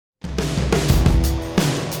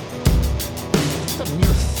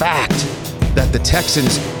fact that the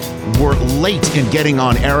Texans were late in getting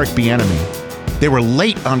on Eric Bieniemy. They were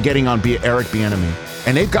late on getting on Eric Bieniemy.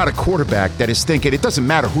 And they've got a quarterback that is thinking it doesn't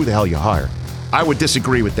matter who the hell you hire. I would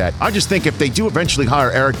disagree with that. I just think if they do eventually hire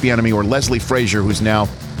Eric Bieniemy or Leslie Frazier, who's now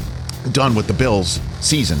done with the Bills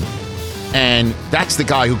season, and that's the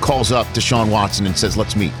guy who calls up Deshaun Watson and says,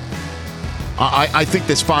 let's meet. I think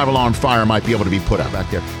this 5-alarm fire might be able to be put out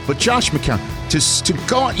back there. But Josh McCown, to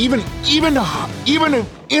go on, even to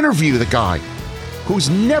interview the guy who's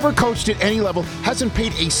never coached at any level, hasn't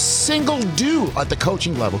paid a single due at the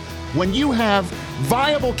coaching level, when you have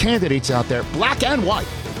viable candidates out there, black and white,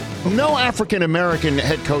 no African-American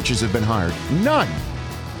head coaches have been hired. None.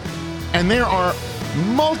 And there are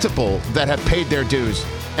multiple that have paid their dues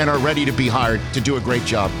and are ready to be hired to do a great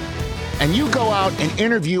job. And you go out and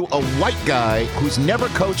interview a white guy who's never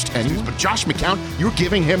coached anyone, but Josh McCown, you're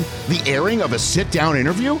giving him the airing of a sit-down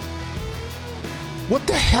interview? What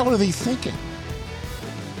the hell are they thinking?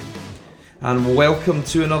 And welcome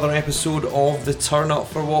to another episode of the Turn Up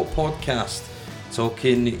For What podcast.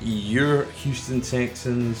 Talking your Houston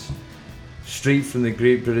Texans, straight from the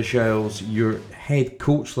Great British Isles, your head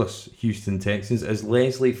coachless Houston Texans, as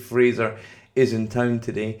Leslie Frazier is in town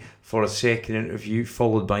today for a second interview,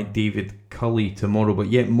 followed by David Culley tomorrow. But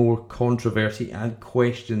yet more controversy and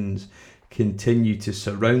questions continue to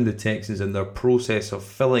surround the Texans and their process of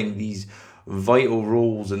filling these vital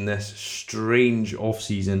roles in this strange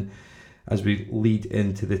off-season as we lead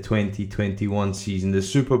into the 2021 season. The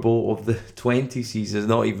Super Bowl of the 20 season has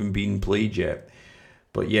not even been played yet,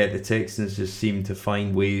 but yet the Texans just seem to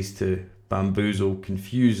find ways to bamboozle,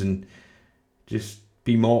 confuse, and just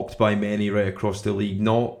be mocked by many right across the league.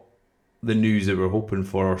 Not the news that we're hoping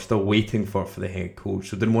for or still waiting for the head coach.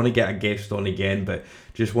 So didn't want to get a guest on again, but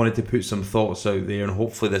just wanted to put some thoughts out there, and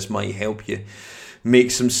hopefully this might help you make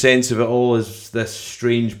some sense of it all as this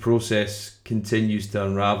strange process continues to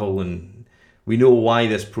unravel. And we know why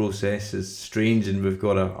this process is strange, and we've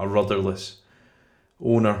got a rudderless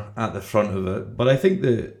owner at the front of it. But I think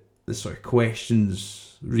the sort of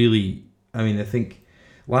questions really, I think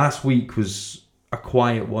last week was a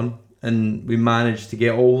quiet one, and we managed to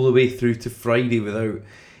get all the way through to Friday without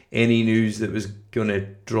any news that was going to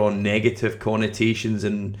draw negative connotations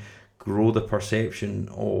and grow the perception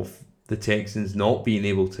of the Texans not being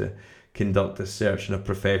able to conduct a search in a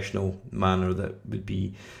professional manner that would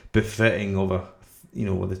be befitting of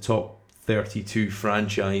the top 32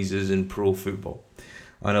 franchises in pro football,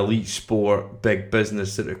 an elite sport, big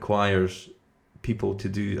business that requires people to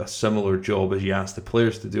do a similar job as you ask the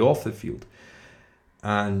players to do off the field.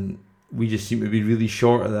 And we just seem to be really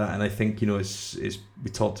short of that. And I think, it's we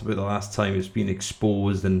talked about the last time, it's been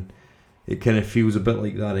exposed, and it kind of feels a bit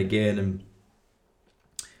like that again. And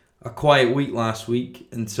a quiet week last week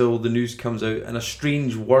until the news comes out, and a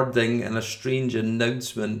strange wording and a strange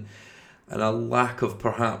announcement and a lack of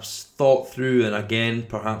perhaps thought through, and again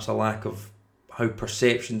perhaps a lack of how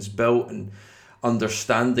perception's built and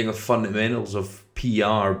understanding of fundamentals of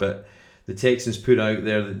PR. But the Texans put out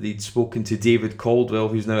there that they'd spoken to David Caldwell,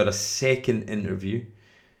 who's now had a second interview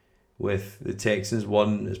with the Texans,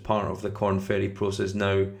 one as part of the Corn Ferry process,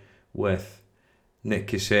 now with Nick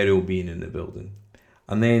Caserio being in the building.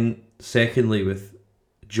 And then secondly with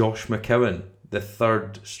Josh McCown, the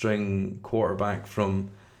third string quarterback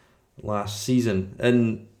from last season.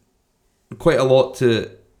 And quite a lot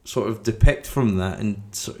to sort of depict from that and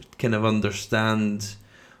sort of kind of understand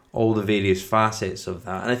all the various facets of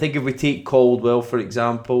that. And I think if we take Caldwell, for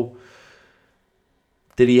example,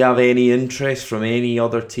 did he have any interest from any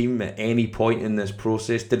other team at any point in this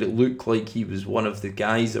process? Did it look like he was one of the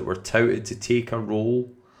guys that were touted to take a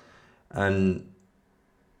role and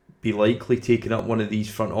be likely taking up one of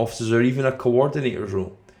these front offices or even a coordinator's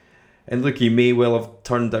role? And look, he may well have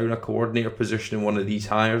turned down a coordinator position in one of these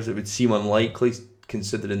hires. It would seem unlikely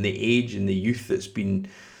considering the age and the youth that's been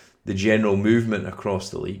the general movement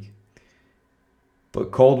across the league.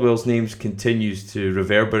 But Caldwell's name continues to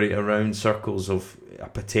reverberate around circles of a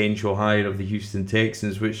potential hire of the Houston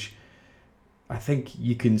Texans, which I think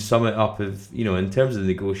you can sum it up as, in terms of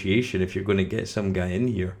negotiation, if you're going to get some guy in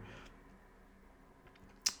here,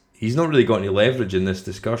 he's not really got any leverage in this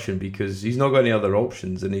discussion because he's not got any other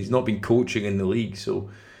options and he's not been coaching in the league.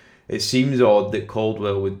 So it seems odd that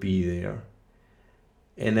Caldwell would be there.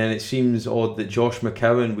 And then it seems odd that Josh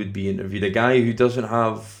McCown would be interviewed, a guy who doesn't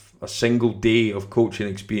have a single day of coaching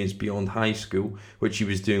experience beyond high school, which he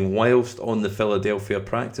was doing whilst on the Philadelphia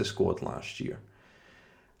practice squad last year.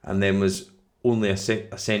 And then was only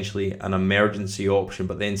essentially an emergency option,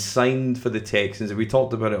 but then signed for the Texans. And we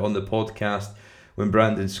talked about it on the podcast when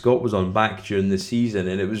Brandon Scott was on back during the season,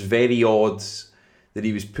 and it was very odd that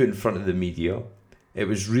he was put in front of the media. It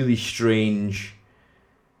was really strange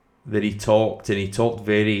that he talked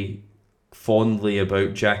very fondly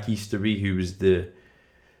about Jack Easterby, who was the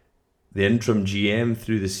interim GM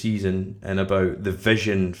through the season, and about the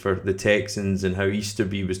vision for the Texans and how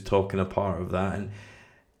Easterby was talking a part of that.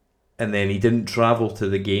 And then he didn't travel to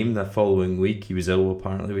the game the following week. He was ill,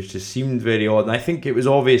 apparently, which just seemed very odd. And I think it was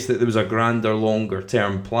obvious that there was a grander,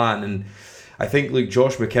 longer-term plan. And I think, look,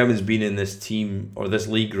 Josh McCown's been in this team, or this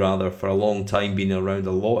league rather, for a long time, been around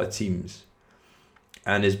a lot of teams,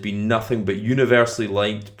 and has been nothing but universally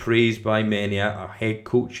liked, praised by many, a head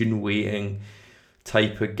coach in waiting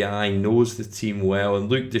type of guy, knows the team well. And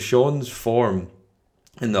Luke Deshaun's form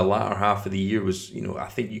in the latter half of the year was, I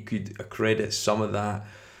think you could accredit some of that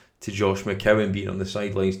to Josh McCown being on the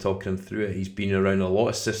sidelines talking him through it. He's been around a lot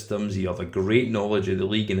of systems. He has a great knowledge of the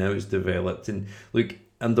league and how it's developed. And look,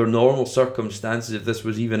 under normal circumstances, if this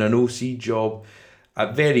was even an OC job,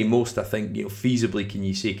 at very most, I think, feasibly,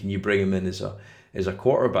 can you bring him in as a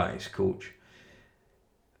quarterbacks coach?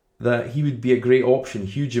 That he would be a great option,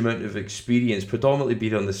 huge amount of experience, predominantly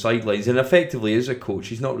being on the sidelines, and effectively as a coach,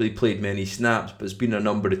 he's not really played many snaps, but has been a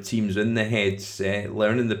number of teams in the headset,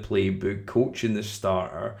 learning the playbook, coaching the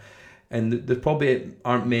starter, and there probably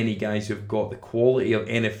aren't many guys who've got the quality of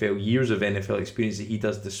years of NFL experience that he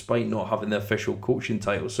does, despite not having the official coaching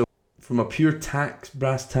title. So from a pure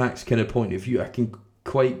brass tacks kind of point of view, I can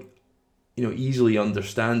quite easily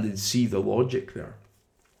understand and see the logic there.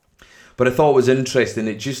 But I thought it was interesting.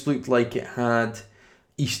 It just looked like it had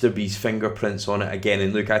Easterby's fingerprints on it again.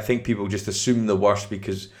 And look, I think people just assume the worst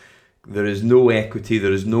because there is no equity,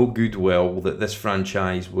 there is no goodwill that this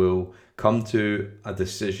franchise will come to a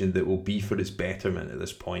decision that will be for its betterment at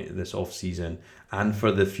this point in this off-season, and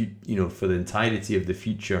for the for the entirety of the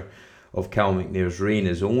future of Cal McNair's reign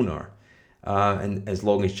as owner. And as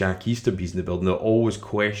long as Jack Easterby's in the building, there are always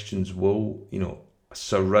questions will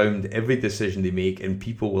surround every decision they make, and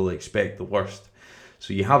people will expect the worst.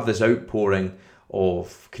 So you have this outpouring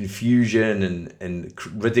of confusion and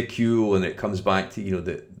ridicule, and it comes back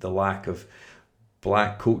to the lack of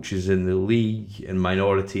black coaches in the league and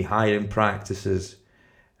minority hiring practices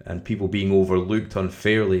and people being overlooked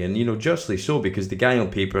unfairly, and justly so, because the guy on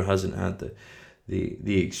paper hasn't had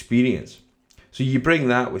the experience. So you bring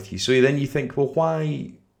that with you. So then you think, well,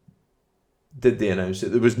 why did they announce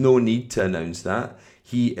it? There was no need to announce that.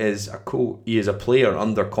 He is a player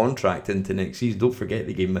under contract into next season. Don't forget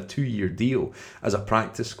they gave him a 2-year deal as a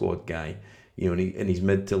practice squad guy, in his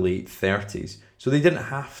mid to late 30s. So they didn't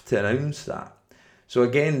have to announce that. So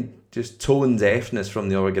again, just tone deafness from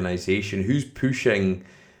the organisation. Who's pushing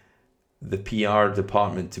the PR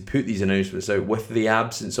department to put these announcements out with the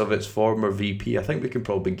absence of its former VP? I think we can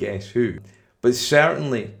probably guess who. But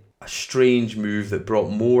certainly a strange move that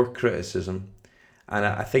brought more criticism, and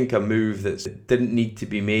I think a move that didn't need to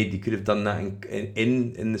be made. You could have done that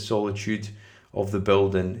in the solitude of the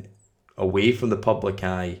building, away from the public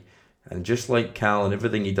eye, and just like Cal and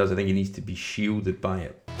everything he does, I think he needs to be shielded by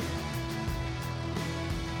it.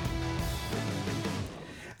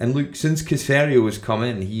 And look, since Caserio has come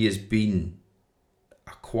in, he has been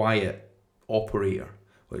a quiet operator,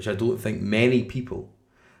 which I don't think many people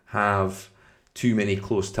have too many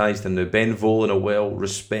close ties to him. Now, Ben Volen, a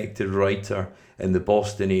well-respected writer in the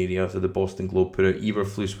Boston area, so the Boston Globe put out,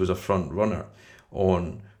 Eberflus was a front runner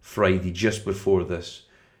on Friday, just before this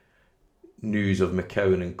news of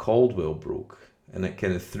McCown and Caldwell broke, and it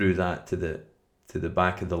kind of threw that to the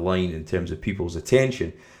back of the line in terms of people's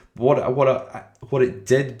attention. What it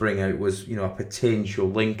did bring out was a potential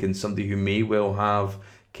link in somebody who may well have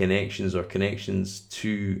connections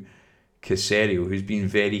to Caserio, who's been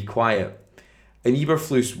very quiet. And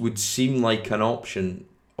Eberflus would seem like an option,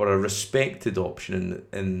 or a respected option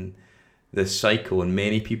in this cycle, and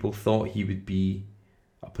many people thought he would be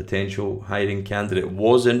a potential hiring candidate.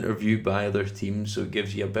 Was interviewed by other teams, so it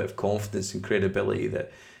gives you a bit of confidence and credibility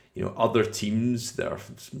that other teams that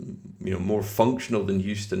are more functional than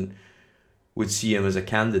Houston would see him as a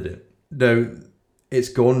candidate. Now, it's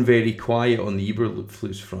gone very quiet on the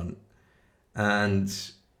Eberflus front, and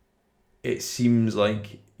it seems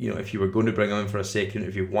like if you were going to bring him in for a second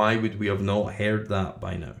interview, why would we have not heard that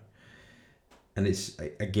by now? And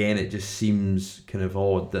it just seems kind of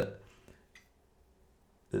odd that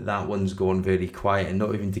one's gone very quiet, and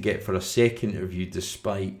not even to get for a second interview,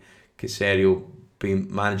 despite Caserio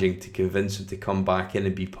managing to convince him to come back in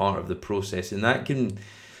and be part of the process. And that can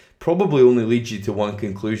probably only lead you to one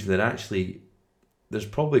conclusion, that actually there's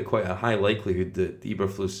probably quite a high likelihood that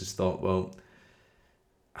Eberflus has thought, well,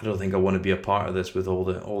 I don't think I want to be a part of this with all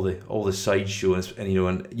the sideshow, and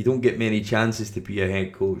you don't get many chances to be a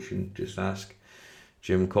head coach and just ask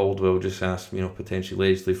Jim Caldwell just asked,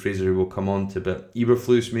 potentially Leslie Fraser, who we'll come on to, but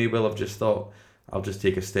Eberflus may well have just thought, I'll just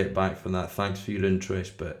take a step back from that. Thanks for your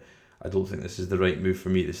interest, but I don't think this is the right move for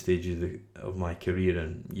me at this stage of my career,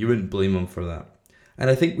 and you wouldn't blame him for that. And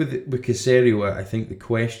I think with Caserio, I think the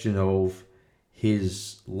question of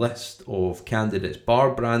his list of candidates,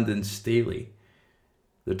 bar Brandon Staley,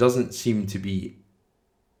 there doesn't seem to be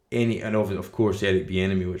any, and of course Eric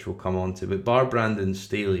Bieniemy, which we'll come on to, but bar Brandon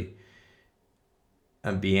Staley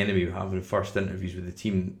and Bieniemy having first interviews with the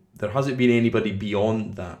team, there hasn't been anybody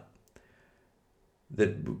beyond that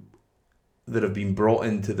have been brought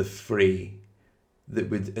into the fray that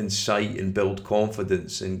would incite and build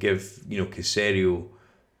confidence and give Caserio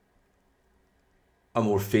a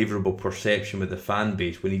more favourable perception with the fan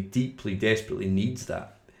base when he deeply, desperately needs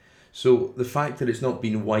that. So the fact that it's not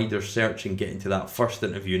been wider searching getting to that first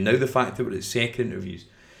interview, now the fact that we're at second interviews,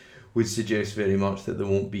 would suggest very much that there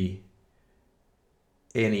won't be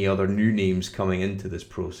any other new names coming into this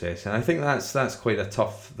process. And I think that's quite a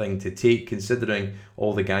tough thing to take, considering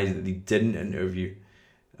all the guys that they didn't interview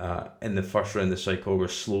in the first round of the cycle were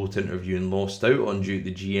slow to interview and lost out on due to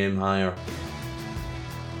the GM hire.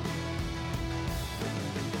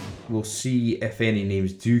 We'll see if any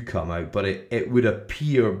names do come out, but it would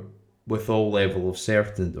appear with all level of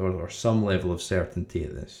certainty, or some level of certainty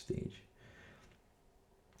at this stage,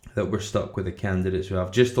 that we're stuck with the candidates we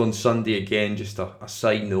have. Just on Sunday, again, just a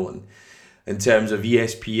side note, in terms of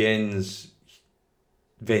ESPN's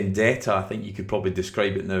vendetta, I think you could probably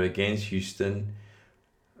describe it now against Houston,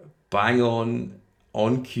 bang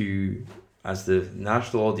on cue, as the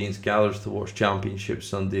national audience gathers to watch Championship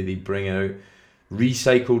Sunday, they bring out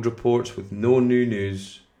recycled reports with no new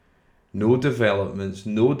news, no developments,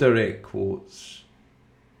 no direct quotes,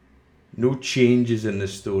 no changes in the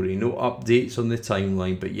story, no updates on the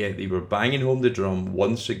timeline, but yet they were banging home the drum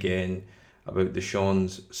once again about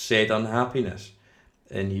Deshaun's said unhappiness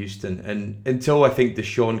in Houston. And until I think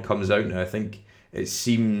Deshaun comes out now, I think it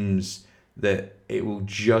seems that it will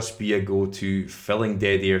just be a go-to filling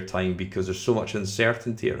dead air time because there's so much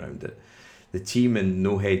uncertainty around it. The team and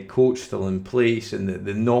no head coach still in place, and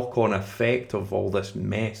the knock-on effect of all this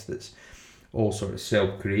mess that's all sort of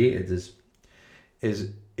self-created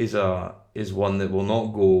is one that will not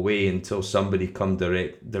go away until somebody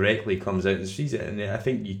directly comes out and sees it. And I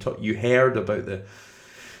think you heard about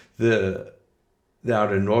the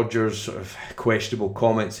Aaron Rodgers sort of questionable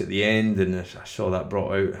comments at the end, and I saw that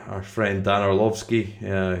brought out our friend Dan Orlovsky,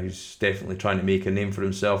 who's definitely trying to make a name for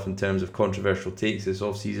himself in terms of controversial takes this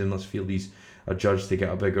off-season. Must feel he's adjudged to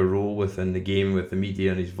get a bigger role within the game with the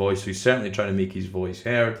media and his voice. So he's certainly trying to make his voice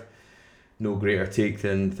heard. No greater take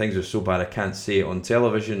than things are so bad I can't say it on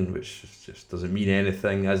television, which just doesn't mean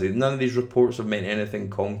anything, as none of these reports have meant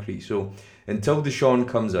anything concrete. So until Deshaun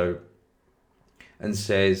comes out and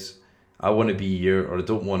says, I want to be here or I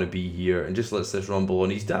don't want to be here, and just lets this rumble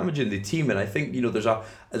on, he's damaging the team. And I think there's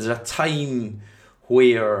a time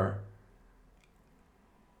where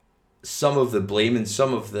some of the blame and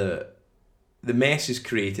some of the mess is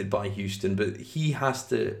created by Houston, but he has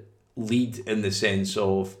to lead in the sense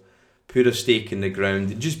of put a stake in the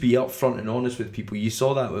ground and just be upfront and honest with people. You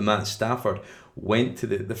saw that when Matt Stafford went to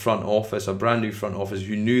the front office, a brand new front office,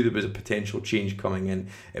 who knew there was a potential change coming in.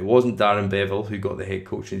 It wasn't Darren Bevel who got the head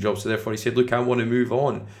coaching job, so therefore he said, look, I want to move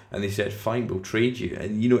on. And they said, fine, we'll trade you.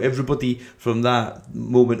 And everybody from that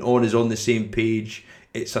moment on is on the same page.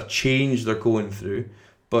 It's a change they're going through,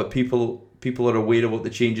 but people are aware of what the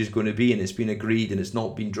change is going to be, and it's been agreed, and it's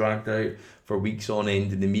not been dragged out for weeks on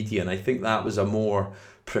end in the media. And I think that was a more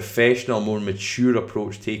professional, more mature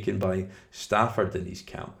approach taken by Stafford in his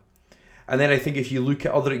camp. And then I think if you look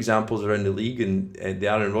at other examples around the league and the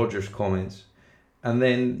Aaron Rodgers comments, and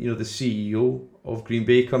then the CEO of Green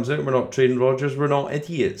Bay comes out, we're not trading Rodgers, we're not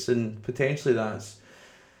idiots, and potentially that's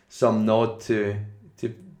some nod to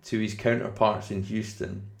his counterparts in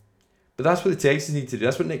Houston. But that's what the Texans need to do.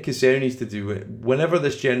 That's what Nick Caserio needs to do. Whenever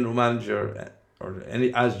this general manager,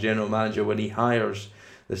 as general manager, when he hires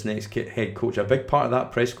this next head coach, a big part of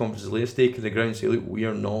that press conference is lay a stake in the ground and say, look, we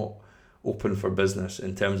are not open for business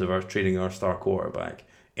in terms of trading our star quarterback.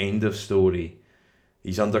 End of story.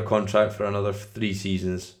 He's under contract for another 3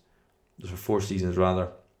 seasons, or 4 seasons rather.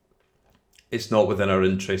 It's not within our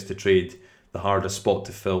interest to trade the hardest spot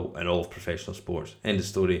to fill in all of professional sports. End of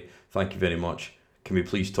story. Thank you very much. Can we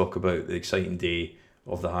please talk about the exciting day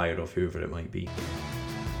of the hire of whoever it might be?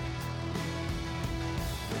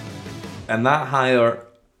 And that hire,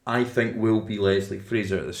 I think, will be Leslie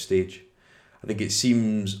Fraser at this stage. I think it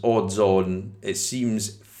seems odds on. It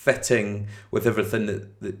seems fitting with everything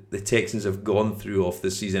that the Texans have gone through off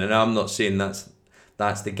this season. And I'm not saying that's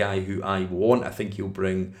That's the guy who I want. I think he'll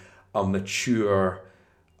bring a mature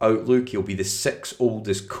outlook. He'll be the 6th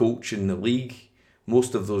oldest coach in the league.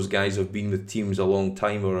 Most of those guys have been with teams a long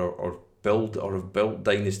time, or have built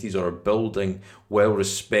dynasties, or are building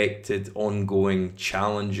well-respected, ongoing,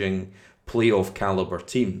 challenging, playoff caliber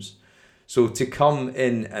teams. So to come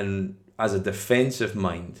in and as a defensive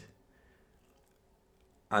mind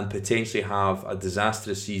and potentially have a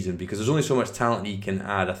disastrous season, because there's only so much talent he can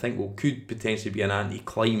add, I think could potentially be an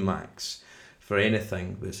anti-climax for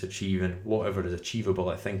anything that's achieving. Whatever is achievable,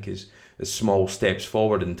 I think, is small steps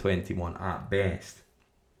forward in 21 at best.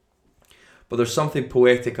 But there's something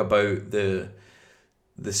poetic about the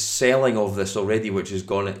selling of this already, which has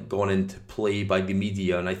gone into play by the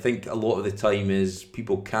media, and I think a lot of the time is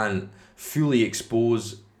people can't fully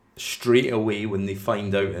expose straight away when they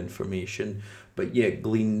find out information, but yet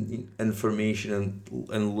glean information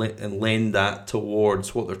and lend that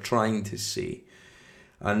towards what they're trying to say.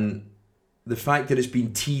 And the fact that it's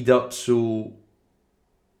been teed up so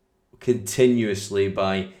continuously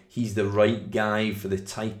by he's the right guy for the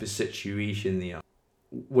type of situation they are,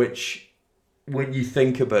 which, when you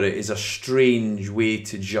think about it, is a strange way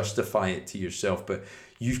to justify it to yourself. But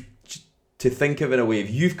you've to think of it in a way, if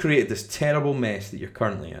you've created this terrible mess that you're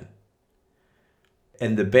currently in,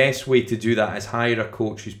 and the best way to do that is hire a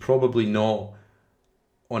coach who's probably not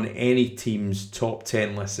on any team's top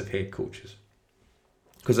 10 lists of head coaches.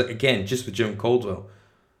 Because again, just with Jim Caldwell,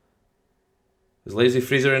 is Leslie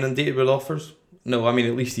Fraser inundated with offers? No, I mean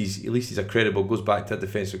at least he's a credible, goes back to a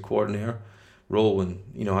defensive coordinator role, and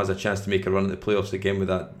has a chance to make a run at the playoffs again with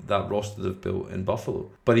that roster they've built in Buffalo.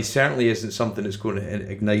 But he certainly isn't something that's going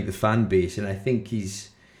to ignite the fan base, and I think he's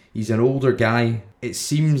an older guy. It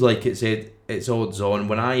seems like it's odds on.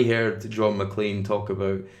 When I heard John McClain talk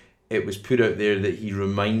about, it was put out there that he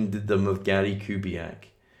reminded them of Gary Kubiak,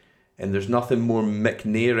 and there's nothing more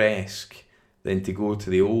McNair-esque than to go to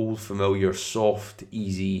the old familiar soft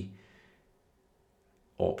easy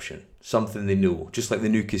option, something they know, just like the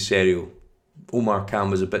new Caserio. Omar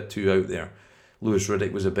Khan was a bit too out there. Louis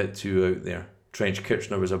Riddick was a bit too out there. Trench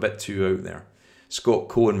Kirchner was a bit too out there. Scott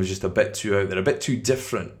Cohen was just a bit too out there, a bit too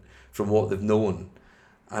different from what they've known.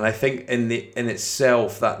 And I think in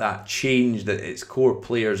itself that changed at its core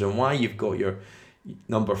players, and why you've got your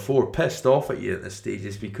number 4 pissed off at you at this stage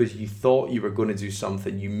is because you thought you were going to do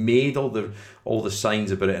something. You made all the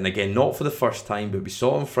signs about it, and again, not for the first time, but we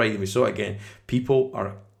saw it on Friday, we saw it again. People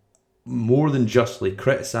are more than justly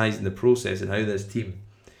criticising the process and how this team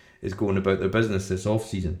is going about their business this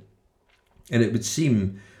off-season. And it would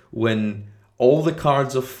seem when all the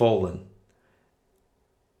cards have fallen,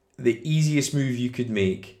 the easiest move you could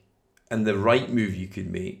make and the right move you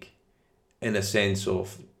could make, in a sense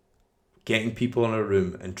of getting people in a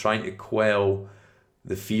room and trying to quell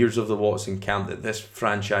the fears of the Watson camp that this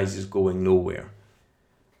franchise is going nowhere.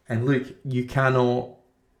 And look, you cannot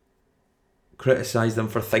criticise them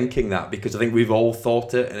for thinking that, because I think we've all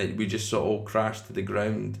thought it, and we just sort of all crashed to the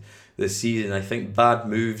ground this season. I think bad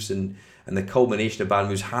moves and the culmination of bad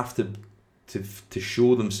moves have to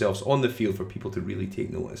show themselves on the field for people to really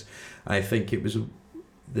take notice. I think it was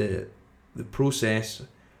the process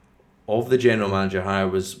of the general manager hire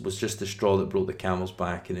was just the straw that broke the camel's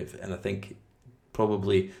back, and I think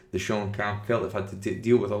probably the Sean Campbell have had to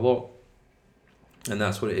deal with a lot. And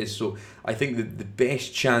that's what it is. So I think that the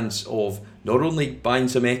best chance of not only buying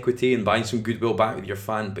some equity and buying some goodwill back with your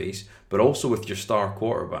fan base, but also with your star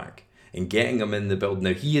quarterback and getting him in the build.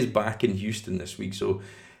 Now, he is back in Houston this week, so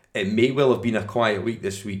it may well have been a quiet week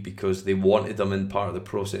this week because they wanted him in part of the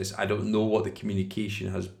process. I don't know what the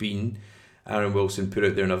communication has been. Aaron Wilson put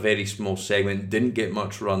out there in a very small segment, didn't get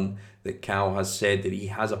much run, that Cal has said that he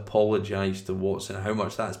has apologised to Watson. How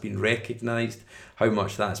much that's been recognised, how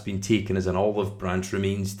much that's been taken as an olive branch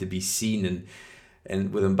remains to be seen.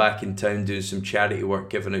 And with him back in town doing some charity work,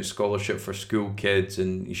 giving out scholarship for school kids,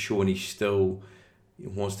 and he's showing he still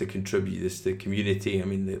wants to contribute this to the community. I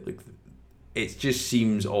mean, it just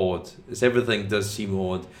seems odd. Everything does seem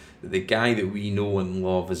odd that the guy that we know and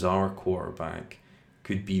love as our quarterback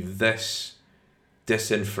could be this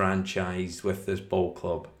disenfranchised with this ball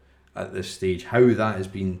club at this stage. How that has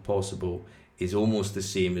been possible is almost the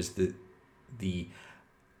same as the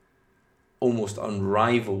almost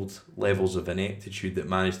unrivaled levels of ineptitude that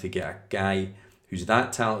managed to get a guy who's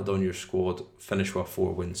that talented on your squad finish with a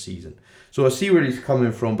 4-win season. So I see where he's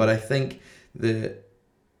coming from, but I think the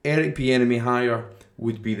Eric Bieniemy hire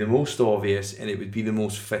would be the most obvious and it would be the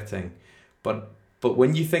most fitting. But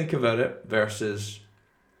when you think about it versus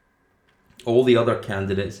all the other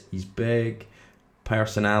candidates, he's big,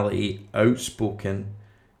 personality, outspoken,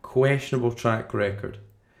 questionable track record.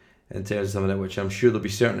 in terms of some of that, which I'm sure there'll be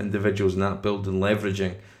certain individuals in that building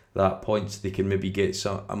leveraging that point so they can maybe get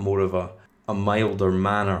a more of a milder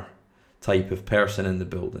manner type of person in the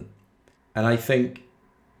building. And I think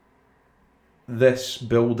this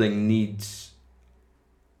building needs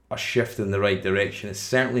a shift in the right direction. It's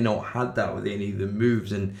certainly not had that with any of the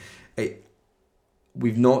moves, and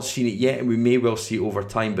we've not seen it yet, and we may well see it over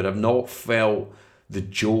time, but I've not felt the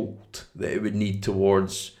jolt that it would need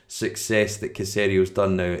towards success that Caserio's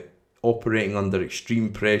done now, operating under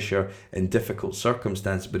extreme pressure in difficult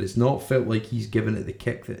circumstances. But it's not felt like he's given it the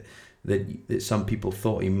kick that some people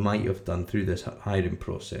thought he might have done through this hiring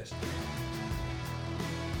process.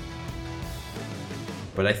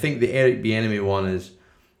 But I think the Eric Bieniemy one is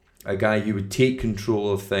a guy who would take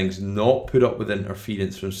control of things, not put up with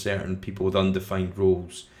interference from certain people with undefined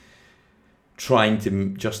roles, trying to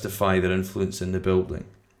justify their influence in the building.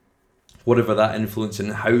 Whatever that influence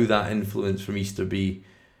and how that influence from Easterby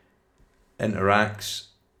interacts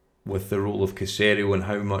with the role of Caserio and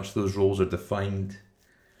how much those roles are defined,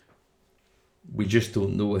 we just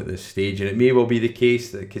don't know at this stage. And it may well be the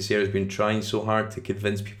case that Caserio's been trying so hard to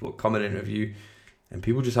convince people to come and interview, and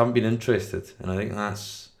people just haven't been interested. And I think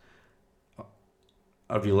that's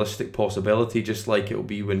a realistic possibility, just like it'll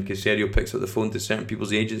be when Caserio picks up the phone to certain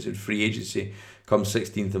people's agents in free agency come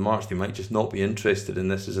 16th of March. They might just not be interested in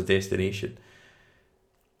this as a destination.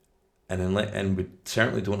 And we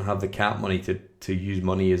certainly don't have the cap money to use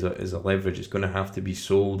money as a leverage. It's going to have to be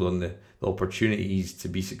sold on the opportunities to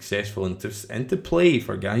be successful and to play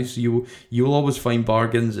for guys. You will always find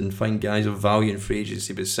bargains and find guys of value in free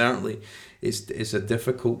agency, but certainly it's a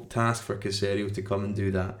difficult task for Caserio to come and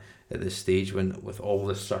do that at this stage with all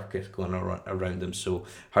the circus going around him. So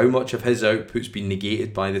how much of his output's been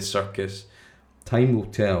negated by the circus, time will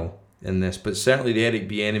tell in this. But certainly the Eric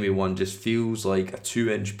Bieniemy one just feels like a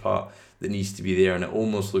 2-inch putt that needs to be there, and it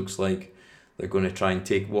almost looks like they're going to try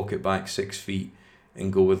and walk it back 6 feet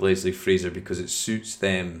and go with Leslie Fraser because it suits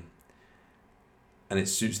them and it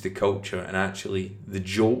suits the culture. And actually the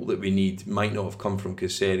jolt that we need might not have come from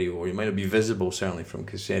Caserio, or it might not be visible certainly from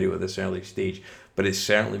Caserio at this early stage, but it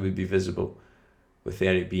certainly would be visible with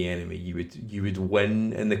Eric Bieniemy. You would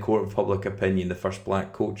win in the court of public opinion, the first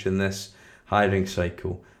black coach in this hiring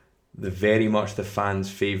cycle, very much the fans'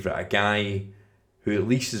 favourite, a guy who at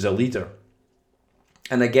least is a leader.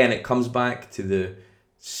 And again, it comes back to the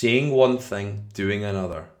saying one thing, doing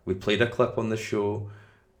another. We played a clip on the show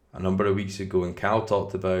a number of weeks ago, and Cal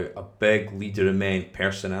talked about a big leader of men,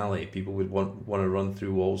 personality, people would want to run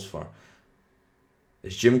through walls for.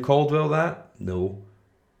 Is Jim Caldwell that? No.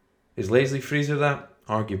 Is Leslie Fraser that?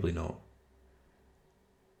 Arguably not.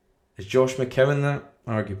 Is Josh McCown that?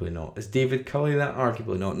 Arguably not. Is David Culley that?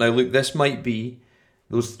 Arguably not. Now look, this might be,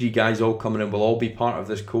 those three guys all coming in will all be part of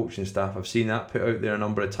this coaching staff. I've seen that put out there a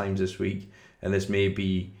number of times this week, and this may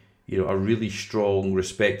be, a really strong,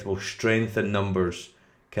 respectable, strength in numbers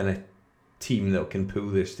kind of team that can pull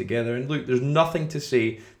this together. And look, there's nothing to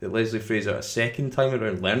say that Leslie Fraser a second time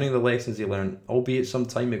around learning the lessons he learned, albeit some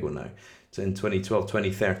time ago now, it's in 2012,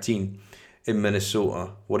 2013 in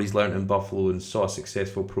Minnesota, what he's learned in Buffalo, and saw a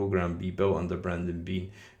successful program be built under Brandon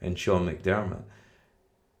Beane and Sean McDermott,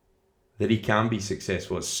 that he can be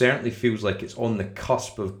successful. It certainly feels like it's on the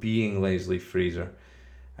cusp of being Leslie Fraser,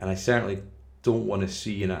 and I certainly don't want to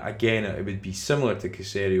see, and again, it would be similar to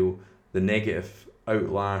Caserio, the negative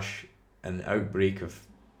outlash and outbreak of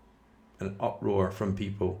an uproar from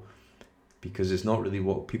people, because it's not really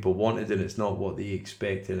what people wanted and it's not what they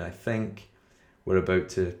expected. And I think we're about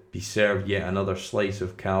to be served yet another slice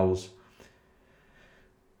of Cal's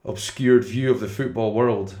obscured view of the football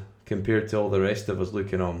world compared to all the rest of us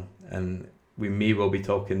looking on. And we may well be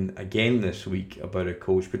talking again this week about a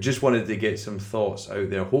coach, but just wanted to get some thoughts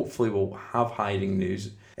out there. Hopefully we'll have hiring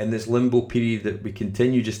news in this limbo period that we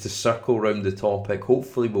continue just to circle around the topic.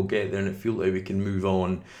 Hopefully we'll get there and it feels like we can move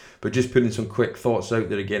on. But just putting some quick thoughts out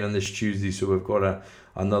there again on this Tuesday. So we've got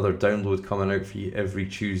another download coming out for you every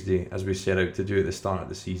Tuesday, as we set out to do at the start of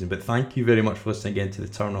the season. But thank you very much for listening again to the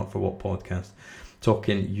Turn Up For What podcast,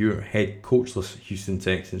 talking your head coachless Houston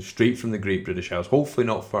Texans straight from the Great British Isles. Hopefully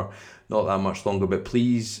not for not that much longer, but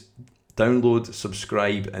please download,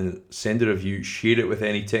 subscribe, and send a review. Share it with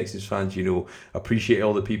any Texans fans you know. Appreciate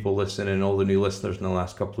all the people listening and all the new listeners in the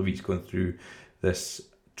last couple of weeks going through this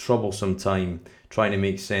troublesome time, trying to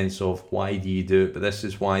make sense of why do you do it. But this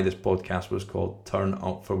is why this podcast was called Turn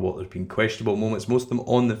Up For What. There's been questionable moments, most of them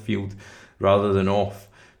on the field rather than off,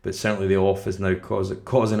 but certainly the off is now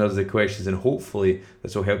causing us the questions, and hopefully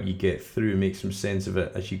this will help you get through and make some sense of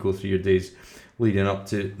it as you go through your days leading up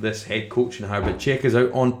to this head coaching hire. But check us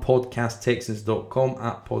out on podcasttexans.com,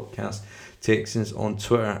 at Podcast Texans on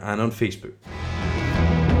Twitter and on Facebook.